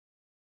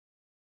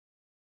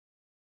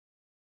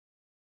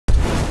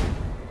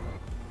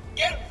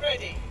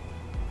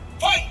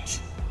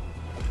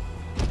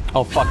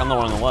Oh fuck, I'm the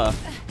one on the left.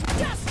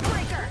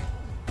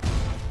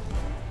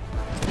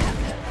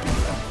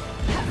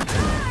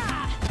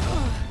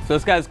 So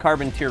this guy's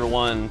carbon tier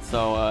 1,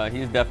 so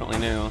he's definitely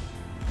new.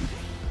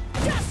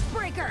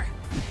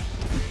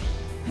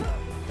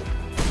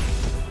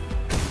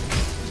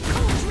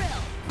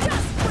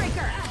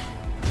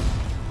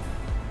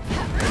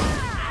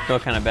 Still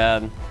kind of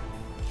bad.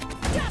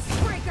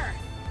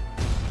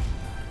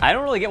 I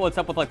don't really get what's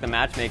up with like the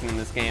matchmaking in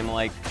this game.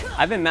 Like,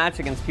 I've been matched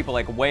against people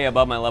like way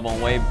above my level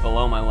and way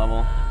below my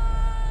level.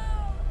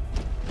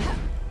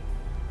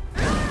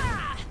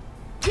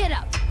 Get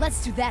up.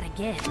 Let's do that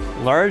again.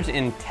 Large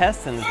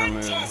intestines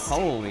removed.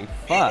 Holy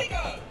fuck.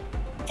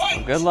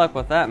 Well, good luck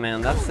with that,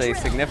 man. That's a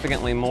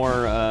significantly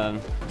more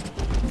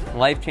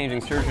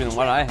life-changing surgery than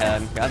what I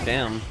had.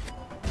 Goddamn.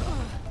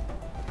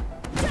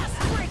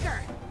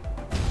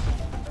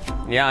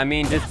 Yeah, I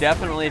mean, just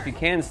definitely if you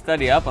can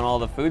study up on all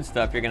the food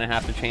stuff, you're gonna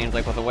have to change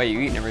like with the way you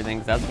eat and everything,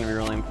 because that's gonna be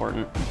really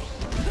important.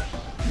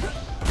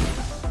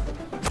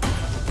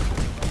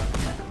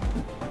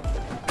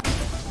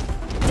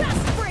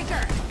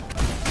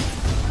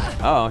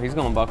 Oh, he's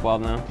going buck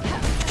wild now.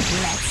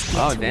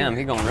 Oh damn,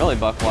 he's going really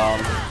buck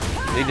wild.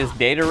 Did he just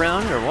date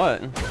around or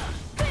what?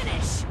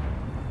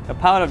 The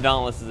Pilot of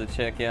Dauntless is a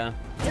chick, yeah.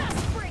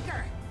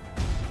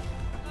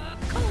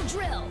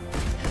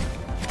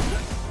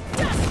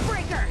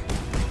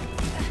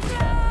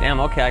 Damn,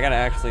 okay, I gotta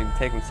actually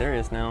take him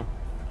serious now.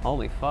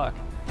 Holy fuck.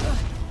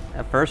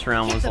 That first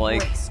round was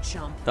like,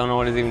 don't know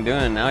what he's even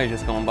doing. Now he's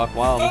just going buck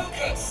wild.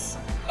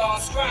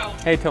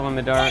 Hey, Tobin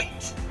Midart.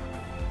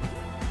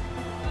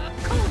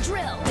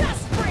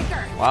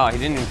 Wow, he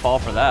didn't even fall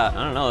for that.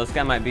 I don't know, this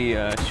guy might be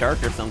a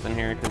shark or something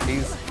here, because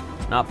he's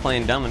not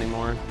playing dumb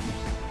anymore.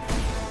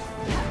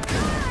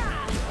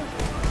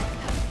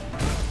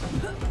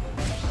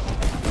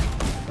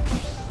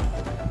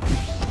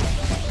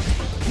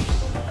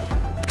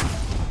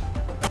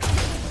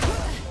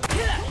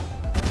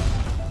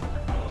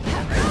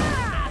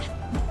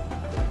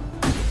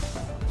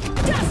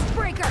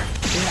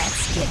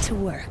 To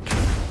work.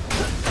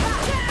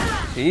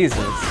 Jesus.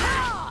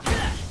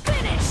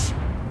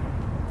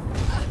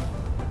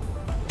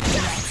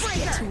 Let's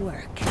get to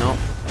work. Nope.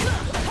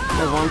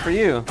 There's one for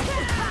you.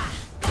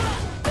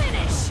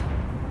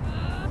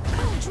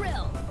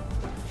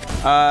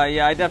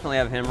 Yeah, I definitely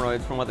have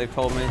hemorrhoids from what they've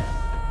told me.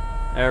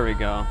 There we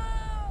go.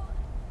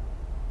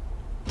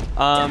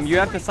 You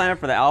have to sign up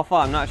for the alpha.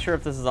 I'm not sure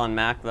if this is on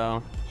Mac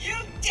though. You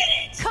did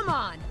it! Come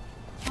on,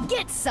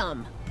 get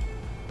some.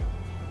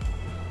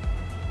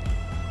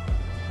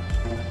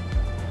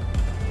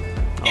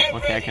 Oh,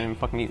 okay, I can't even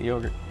fucking eat the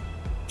yogurt.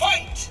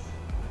 Fight!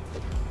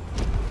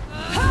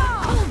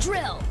 Cold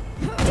drill!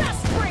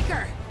 Dust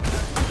breaker!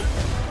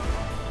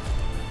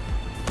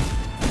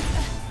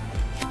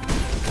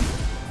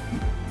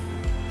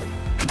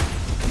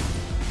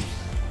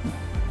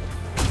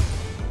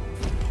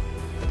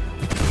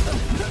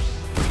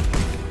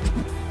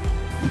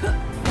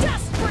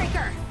 Dust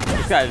breaker!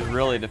 This guy is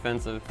really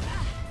defensive.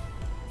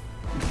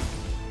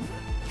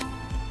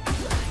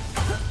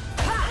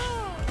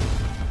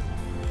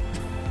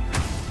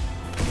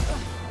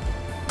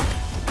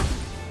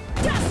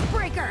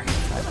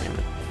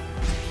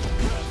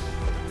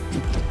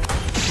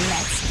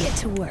 Get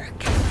to work.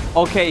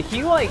 Okay,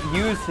 he like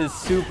used his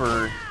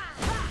super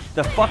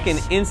the fucking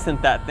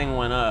instant that thing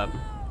went up.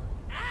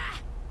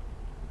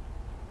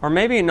 Or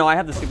maybe, no, I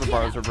have the super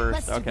bars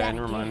reversed. Okay,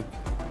 never mind.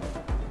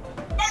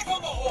 Back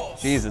on the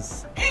horse.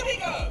 Jesus. Here we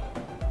go.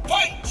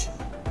 Fight!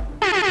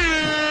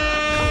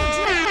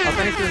 Oh,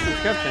 thanks for the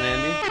subscription,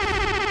 Andy.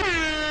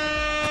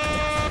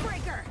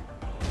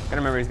 Gotta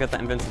remember, he's got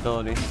that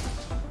invincibility.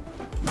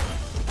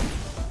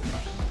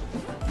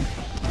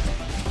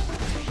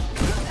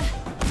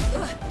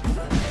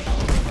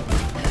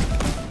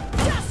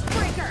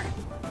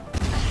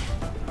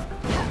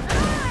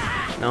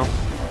 No.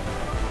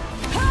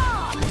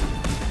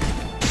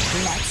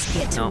 Let's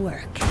get to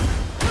work.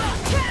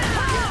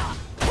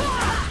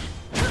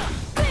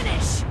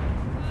 Finish.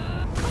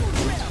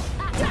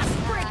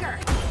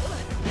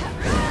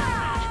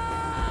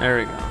 There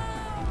we go.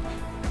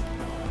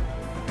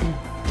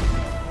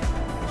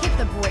 Hit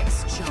the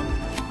brakes, chump.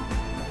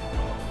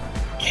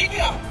 Keep it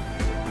up.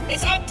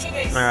 It's up to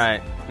this. All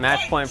right,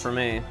 match point for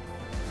me.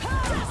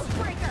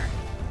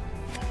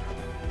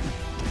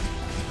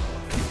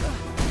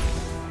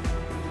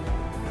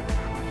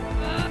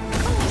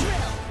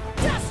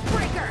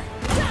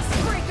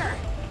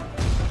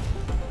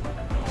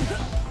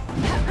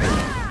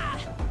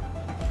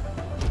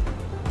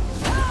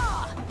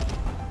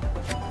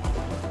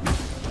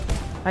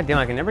 God damn,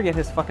 I can never get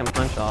his fucking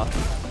punch off.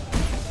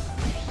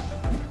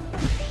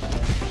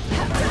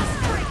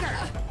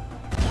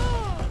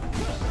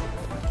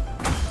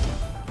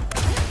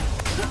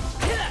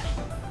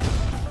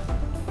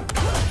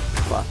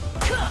 Fuck.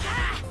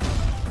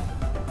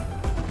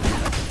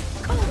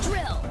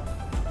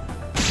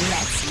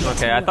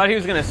 Okay, I thought he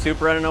was gonna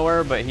super out of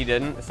nowhere, but he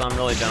didn't, so I'm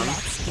really dumb.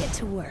 Let's get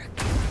to work.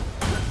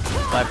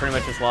 So I pretty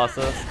much just lost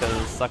this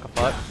because suck a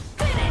fuck.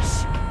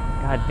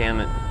 God damn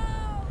it.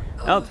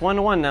 Oh, it's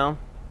 1-1 now.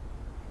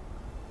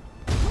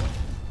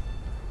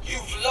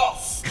 You've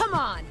lost. Come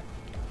on.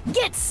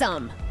 Get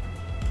some.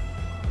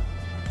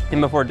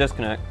 In before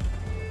disconnect.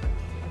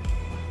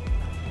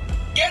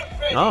 Get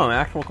ready. Oh, an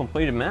actual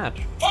completed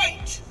match.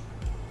 Fight.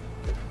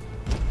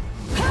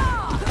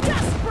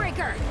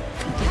 Dustbreaker.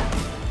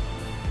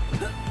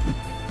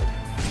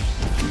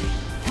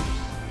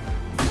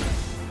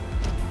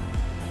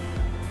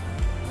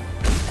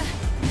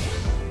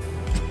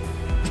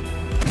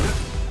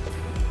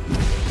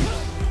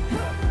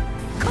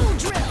 Cold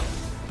drill.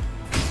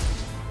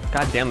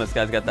 God damn, this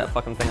guy's got that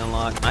fucking thing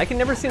unlocked. I can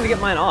never seem to get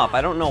mine off.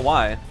 I don't know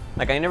why.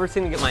 Like, I never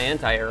seem to get my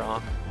anti-air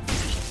off.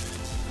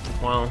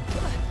 Wow.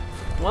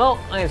 Well,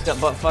 I just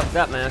got butt fucked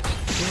that match.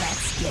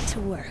 Let's get to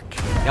work.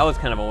 That was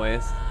kind of a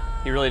waste.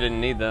 He really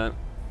didn't need that.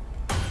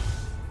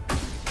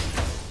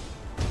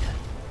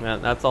 Yeah,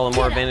 that's all the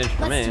more advantage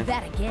for Let's do me.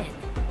 that again.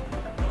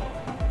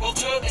 We'll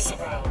turn this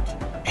around.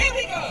 Here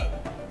we go.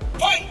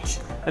 Fight.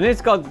 I think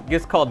it's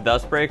gets called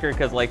Dustbreaker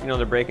because, like, you know,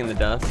 they're breaking the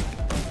dust.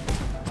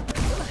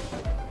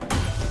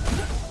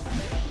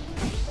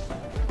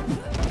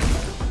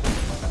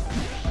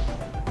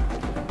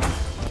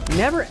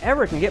 Never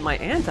ever can get my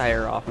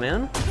anti-air off,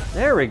 man.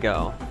 There we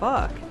go.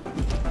 Fuck.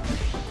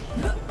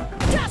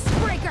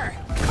 Dustbreaker.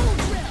 Cold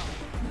drill.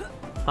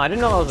 I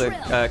didn't know that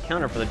was a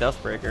counter for the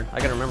Dustbreaker. I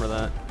gotta remember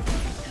that.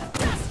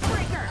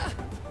 Dustbreaker.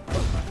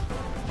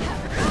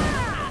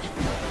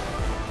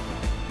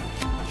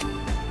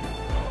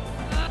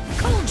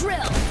 Cold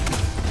drill.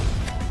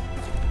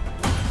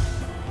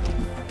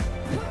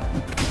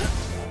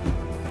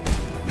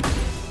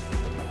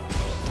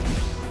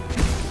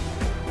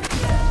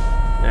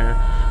 There.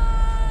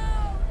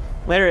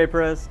 Later,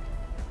 Aprez.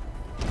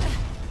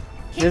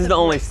 This is the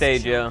only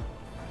stage, yeah.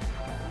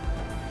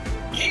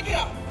 Keep it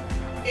up.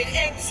 It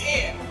ends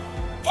here.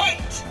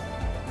 Fight.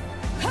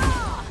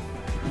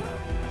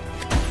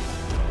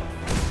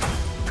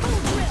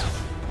 Cold drill.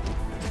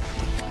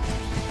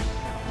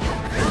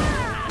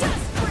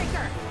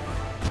 Dustbreaker.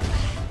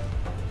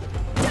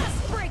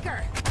 Dustbreaker.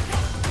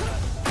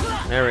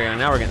 There we go.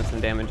 Now we're getting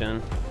some damage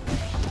in.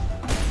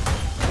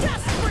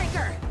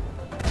 Dustbreaker.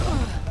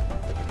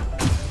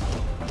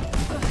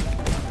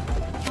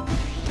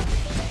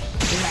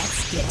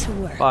 Let's get to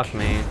work. Fuck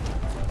me.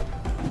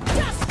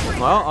 Dustbreaker.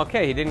 Well,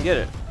 okay, he didn't get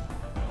it.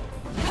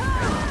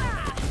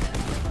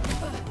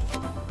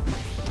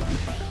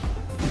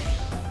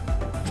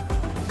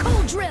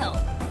 Cold drill.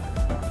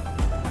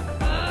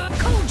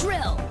 Cold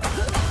drill.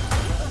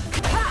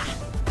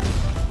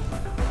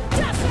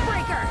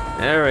 Dustbreaker.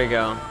 There we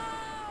go.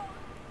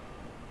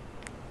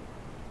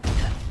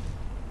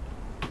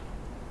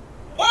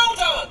 Well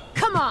done.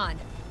 Come on.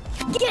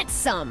 Get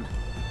some.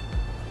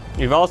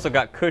 You've also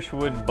got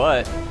Cushwood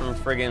Butt from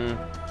friggin'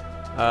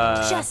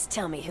 Just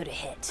tell me who to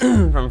hit.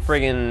 from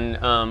friggin'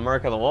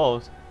 Mark of the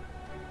Wolves.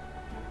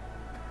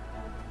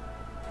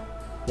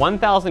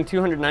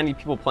 1,290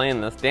 people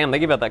playing this. Damn, they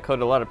give out that code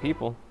to a lot of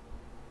people.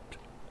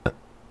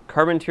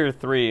 Carbon Tier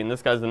 3, and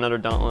this guy's another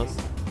Dauntless.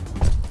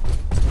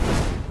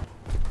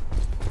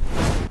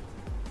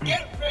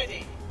 Get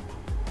ready.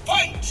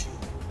 Fight.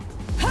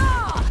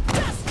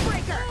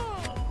 Dustbreaker.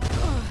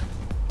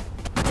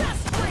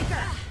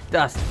 Dustbreaker.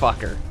 Dust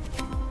fucker.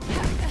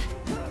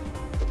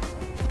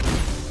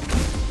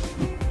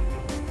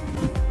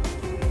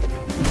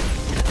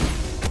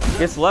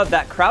 Just love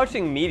that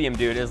crouching medium,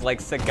 dude, is like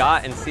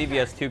Sagat and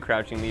CVS2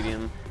 crouching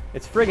medium.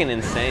 It's friggin'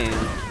 insane.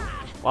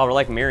 Wow, we're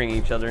like mirroring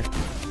each other.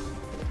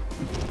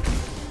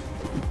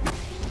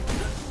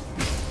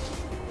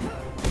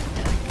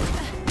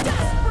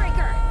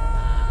 Dustbreaker.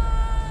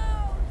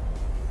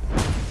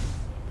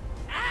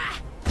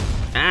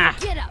 Ah!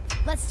 Get up.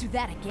 Let's do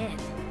that again.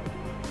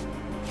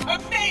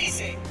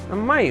 Amazing. Here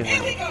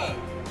Amazing. we go.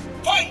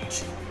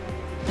 Fight.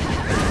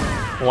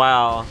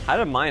 Wow, how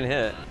did mine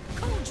hit?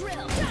 Cold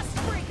drill.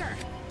 Dustbreaker.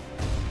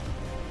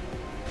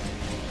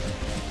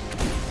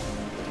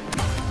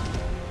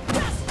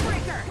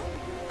 Dustbreaker.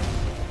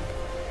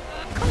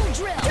 Cold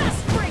drill.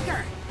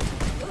 Dustbreaker.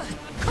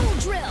 Cold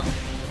drill.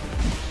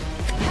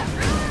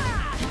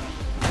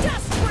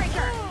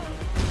 Dustbreaker.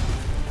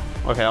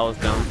 Okay, that was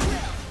dumb.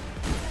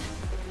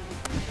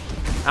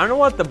 I don't know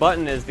what the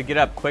button is to get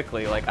up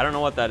quickly. Like, I don't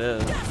know what that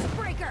is.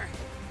 Dustbreaker.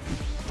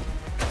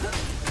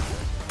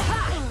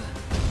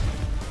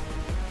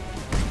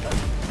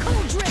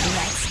 Cold drill.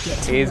 Let's get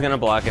to He's work. gonna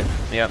block it.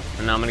 Yep,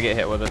 and now I'm gonna get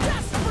hit with it.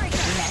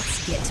 Dustbreaker.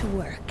 Let's get to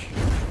work.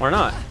 Or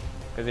not,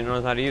 because he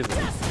knows how to use it.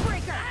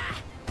 Dustbreaker.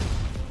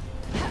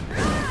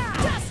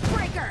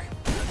 Dustbreaker.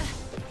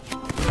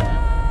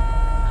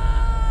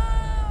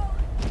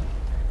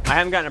 I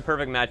haven't gotten a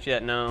perfect match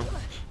yet, no.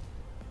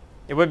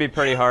 It would be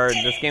pretty hard.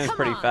 This game's Come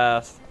pretty on.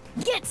 fast.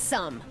 Get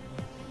some.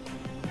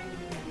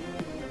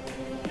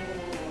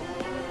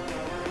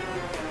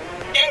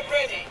 Get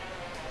ready.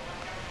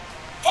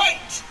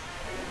 Fight.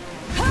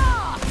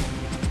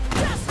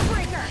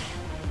 Dustbreaker.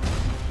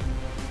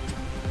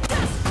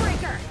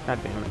 Dustbreaker. God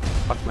damn it.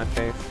 Fuck my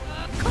face.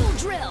 Cold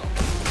drill.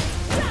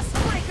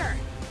 Dustbreaker.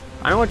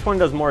 I know which one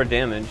does more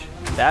damage.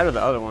 That or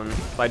the other one.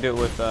 If I do it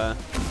with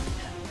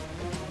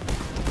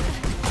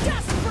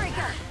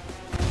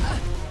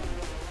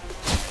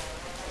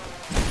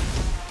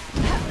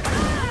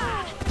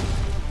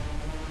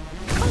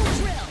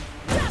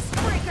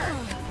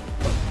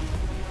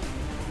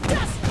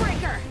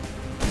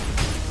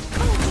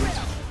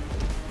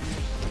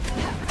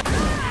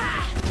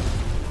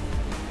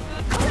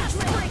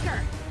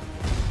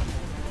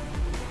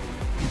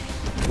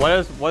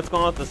What's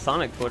going on with the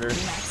Sonic Twitter?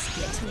 Let's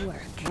get to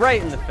work.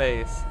 Right in the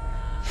face.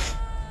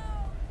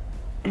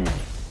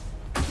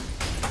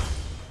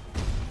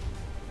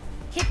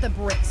 Hit the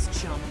bricks,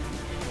 chump.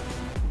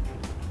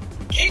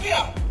 Keep it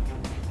up.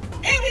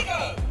 Here we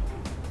go.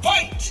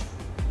 Fight.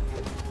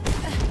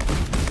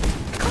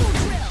 Cold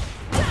drill.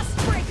 Dust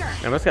breaker.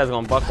 Man, this guy's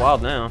going buck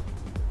wild now.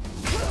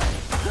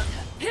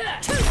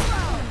 Too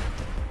slow.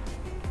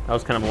 That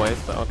was kind of a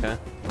waste, but okay.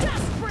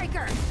 Dust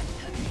breaker.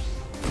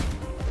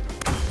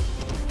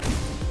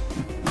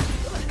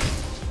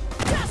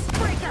 Dust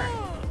breaker.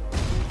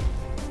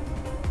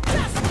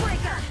 Dust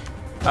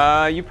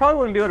breaker. You probably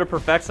wouldn't be able to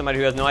perfect somebody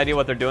who has no idea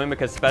what they're doing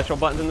because special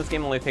buttons in this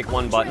game only take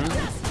one button.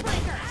 Dust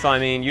breaker. So I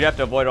mean, you'd have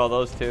to avoid all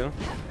those too.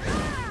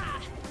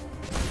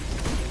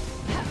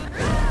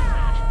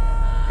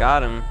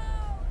 Got him.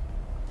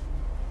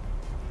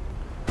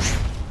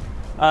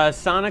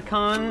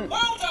 Sonicon.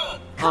 Well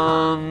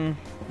done.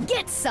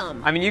 Get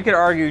some. I mean, you could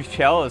argue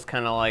Chell is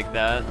kind of like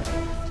that.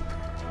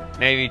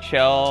 Maybe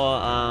Chell,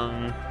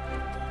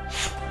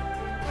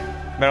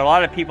 but a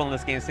lot of people in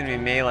this game seem to be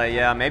melee.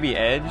 Yeah, maybe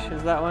Edge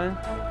is that way.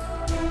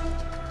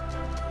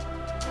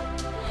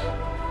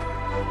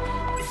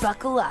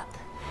 Buckle up.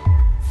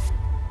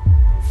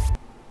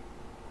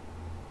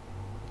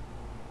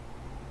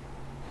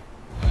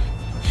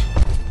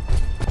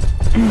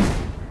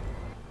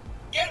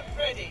 Get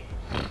ready.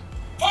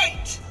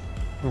 Fight.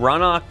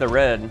 Runnock the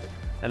Red.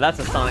 And that's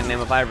a Sonic name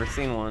if I ever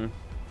seen one.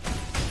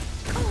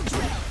 Cold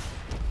drill.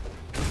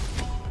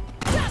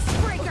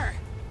 Dust breaker.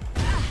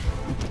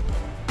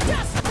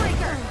 Dust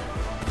breaker.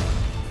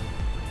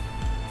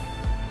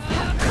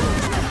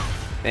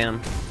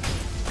 Damn.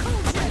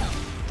 Cold drill.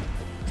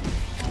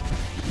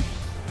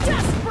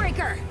 Dust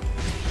breaker.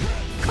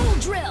 Cold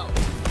drill.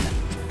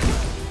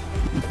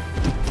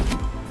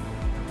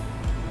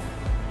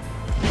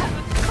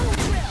 Cold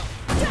drill.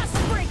 Dust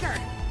breaker.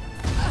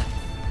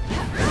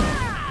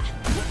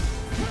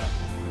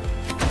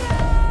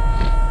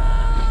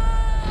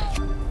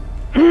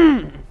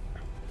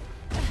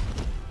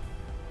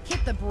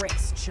 Hit the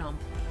bricks, chump.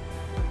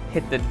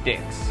 Hit the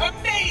dicks.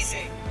 Amazing.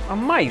 Here we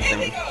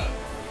Amazing. go.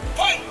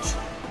 Fight.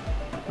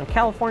 A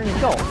California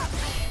Gold.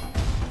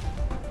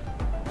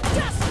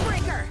 Dust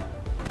breaker.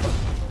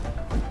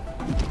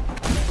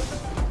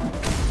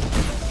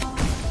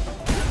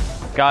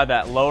 God,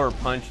 that lower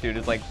punch, dude,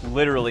 is like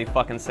literally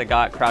fucking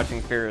Sagat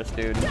Crouching Furious,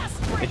 dude.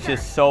 Dust breaker. It's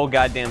just so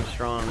goddamn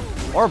strong.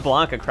 Or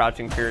Blanca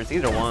Crouching Furious,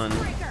 either one.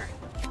 Breaker.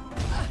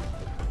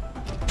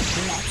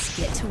 Let's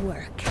get to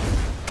work.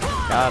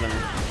 Got him.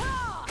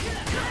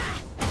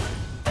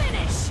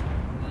 Finish.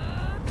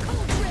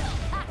 Cold drill.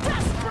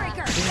 Dust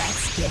breaker.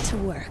 Let's get to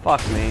work.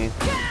 Fuck me.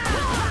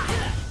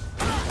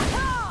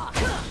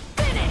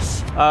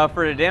 Finish.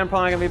 For today, I'm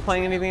probably not gonna be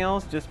playing anything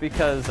else just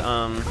because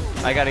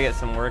I gotta get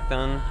some work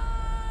done.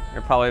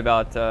 They're probably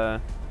about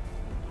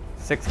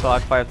 6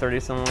 o'clock, 5:30,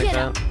 something like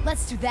Get up. that.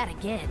 Let's do that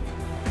again.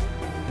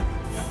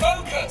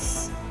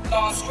 Focus.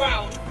 Last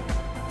round.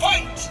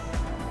 Fight.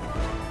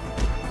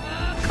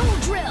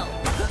 Cold drill.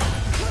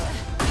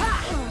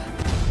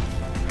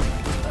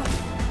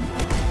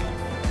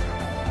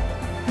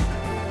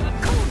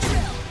 Cold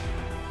drill.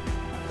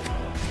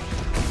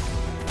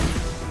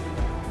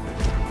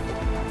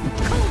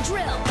 Cold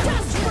drill.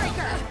 Dust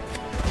breaker.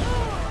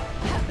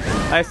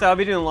 I said I'll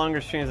be doing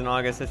longer streams in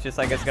August. It's just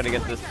I guess gotta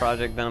get this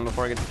project done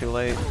before it gets too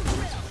late.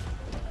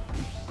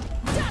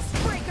 Dust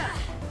breaker.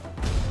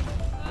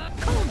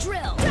 Cold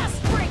drill.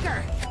 Dust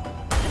breaker.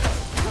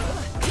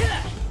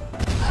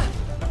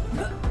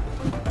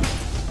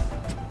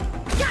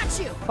 Got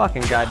you.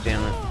 Fucking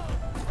goddamn it.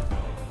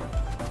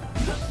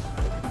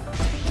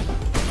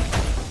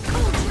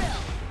 Cold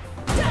drill.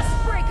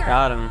 Dust breaker.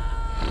 Got him.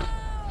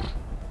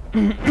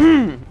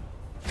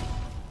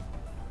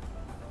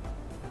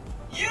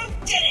 You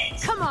did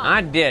it. Come on.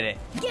 I did it.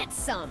 Get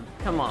some.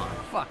 Come on,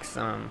 fuck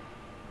some.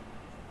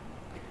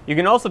 You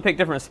can also pick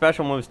different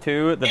special moves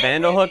too. The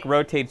Vandal Hook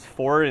rotates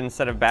forward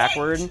instead of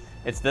backward.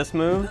 It's this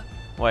move.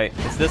 Wait,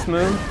 it's this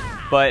move,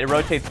 but it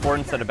rotates forward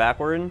instead of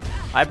backward.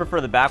 I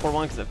prefer the backward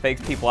one because it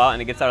fakes people out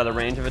and it gets out of the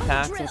range of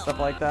attacks and stuff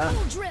like that.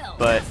 Cold drill.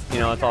 But, you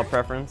know, it's all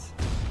preference.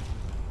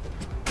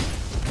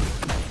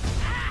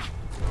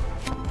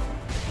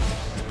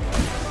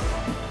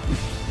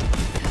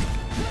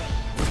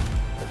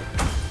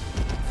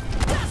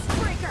 Dust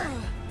breaker.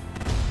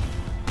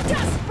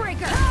 Dust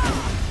breaker.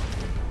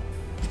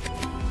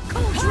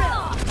 Cold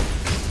drill.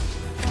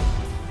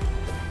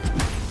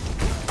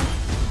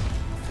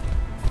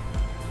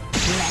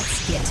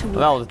 Let's get to Well,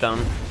 work. that was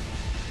dumb.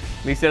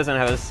 At least he doesn't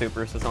have his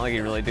super, so it's not like he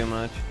really do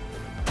much.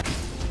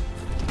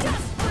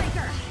 Dust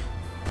breaker.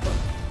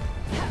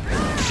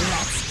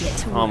 Let's get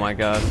to work. Oh my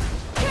god.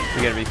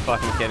 You gotta be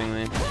fucking kidding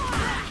me.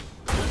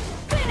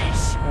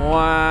 Finish.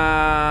 Wow.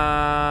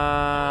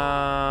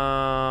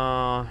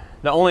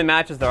 The only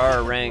matches there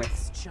are ranked.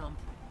 Bricks, chump.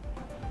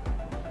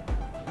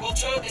 We'll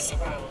turn this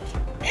around.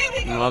 Here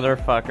we go.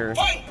 Motherfucker.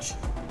 Fight.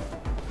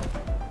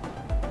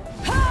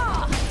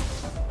 Ha!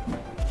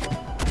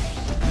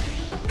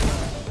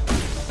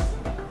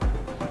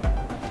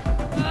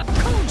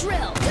 Cold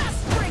drill.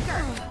 Dust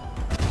breaker.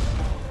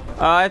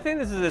 I think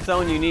this is its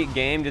own unique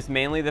game, just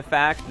mainly the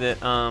fact that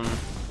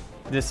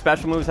the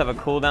special moves have a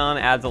cooldown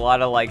adds a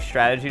lot of like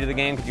strategy to the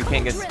game because you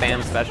can't get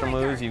spam special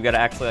moves. You've got to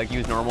actually like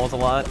use normals a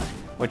lot,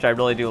 which I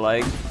really do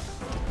like.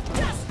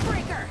 Dust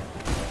breaker.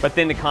 But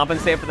then to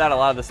compensate for that, a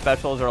lot of the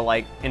specials are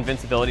like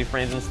invincibility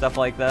frames and stuff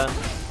like that.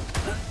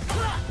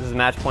 This is a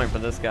match point for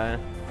this guy.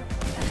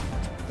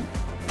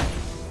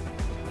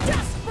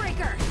 Dust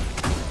breaker.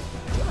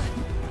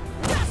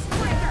 Dust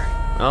breaker.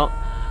 Oh,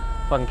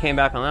 fucking came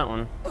back on that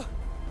one.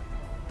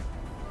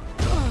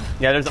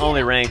 Yeah, there's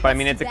only rank, but I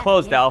mean it's a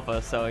closed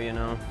alpha, so you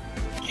know.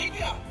 Keep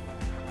it up.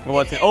 Well,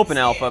 it's an open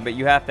alpha, but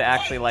you have to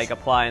actually like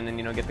apply and then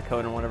you know get the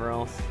code and whatever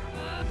else.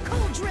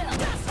 Cold drill.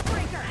 Dust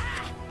breaker.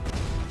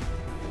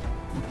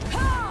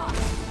 Ha!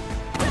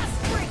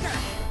 Dust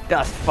breaker.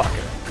 Dust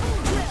fucker.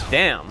 Cold drill.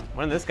 Damn,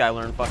 when did this guy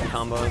learn fucking Dust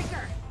combos?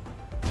 breaker.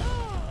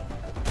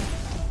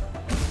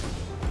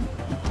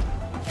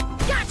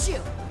 Got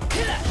you.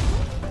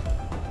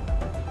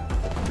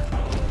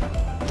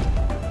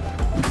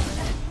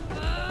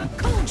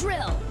 Cold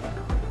drill.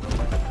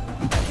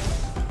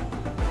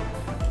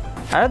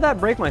 How did that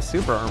break my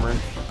super armor?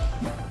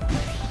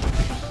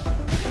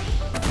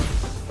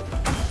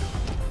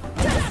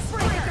 Dust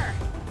breaker.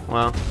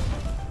 Well,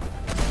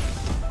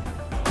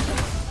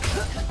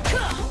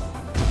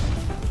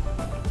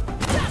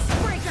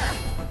 Dust breaker.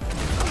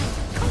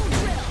 Cold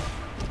drill.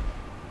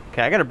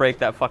 okay, I gotta break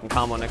that fucking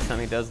combo next time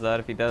he does that,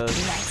 if he does.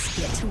 Let's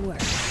get to work.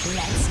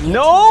 Let's get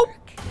Nope! to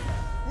work.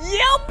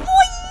 Yeah, boy!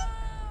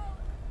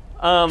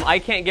 I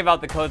can't give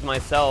out the codes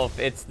myself.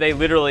 They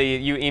literally,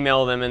 you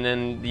email them and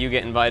then you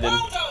get invited.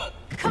 Well done.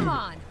 Come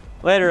on.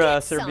 Later,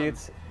 Get Sir some.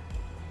 Buttes.